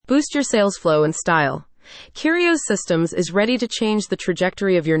Boost your sales flow and style. Curios Systems is ready to change the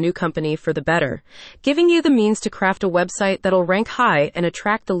trajectory of your new company for the better, giving you the means to craft a website that'll rank high and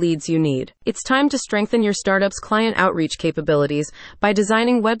attract the leads you need. It's time to strengthen your startup's client outreach capabilities by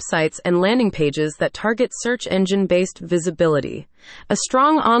designing websites and landing pages that target search engine-based visibility. A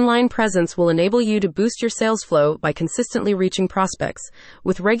strong online presence will enable you to boost your sales flow by consistently reaching prospects,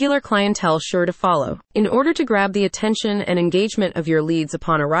 with regular clientele sure to follow. In order to grab the attention and engagement of your leads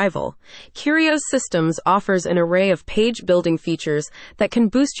upon arrival, Curios Systems offers an array of page-building features that can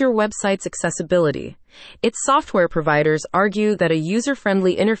boost your website's accessibility. Its software providers argue that a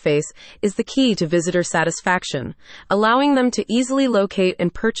user-friendly interface is the key to visitor satisfaction, allowing them to easily locate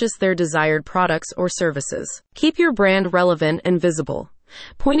and purchase their desired products or services. Keep your brand relevant and visible.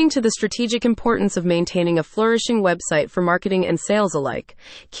 Pointing to the strategic importance of maintaining a flourishing website for marketing and sales alike,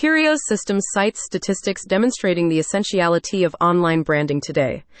 Curios Systems cites statistics demonstrating the essentiality of online branding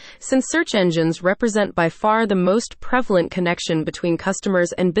today. Since search engines represent by far the most prevalent connection between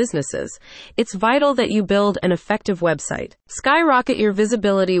customers and businesses, it's vital that you build an effective website. Skyrocket your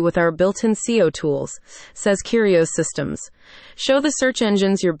visibility with our built-in SEO tools, says Curios Systems. Show the search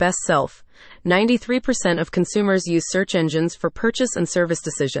engines your best self. 93% of consumers use search engines for purchase and service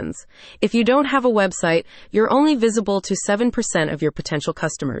decisions. If you don't have a website, you're only visible to 7% of your potential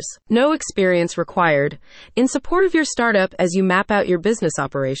customers. No experience required. In support of your startup as you map out your business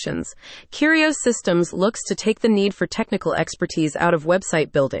operations, Curios Systems looks to take the need for technical expertise out of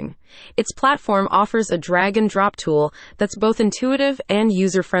website building. Its platform offers a drag-and-drop tool that's both intuitive and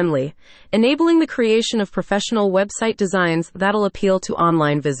user-friendly, enabling the creation of professional website designs that'll appeal to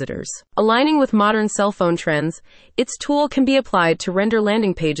online visitors. Aligning with modern cell phone trends, its tool can be applied to render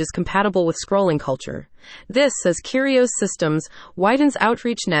landing pages compatible with scrolling culture. This, says Curios Systems, widens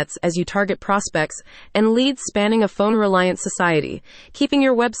outreach nets as you target prospects and leads spanning a phone-reliant society, keeping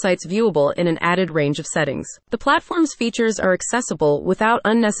your websites viewable in an added range of settings. The platform's features are accessible without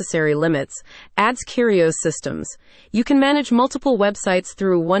unnecessary limits, adds Curios Systems. You can manage multiple websites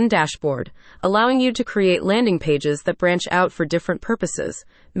through one dashboard, allowing you to create landing pages that branch out for different purposes,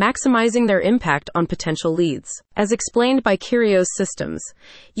 maximizing their impact on potential leads. As explained by Curios Systems,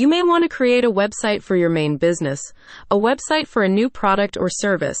 you may want to create a website for your main business, a website for a new product or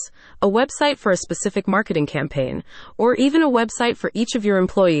service, a website for a specific marketing campaign, or even a website for each of your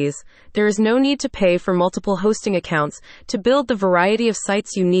employees. There is no need to pay for multiple hosting accounts to build the variety of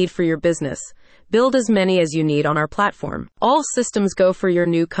sites you need for your business. Build as many as you need on our platform. All systems go for your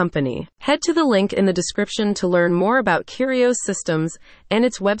new company. Head to the link in the description to learn more about Curios Systems and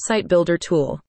its website builder tool.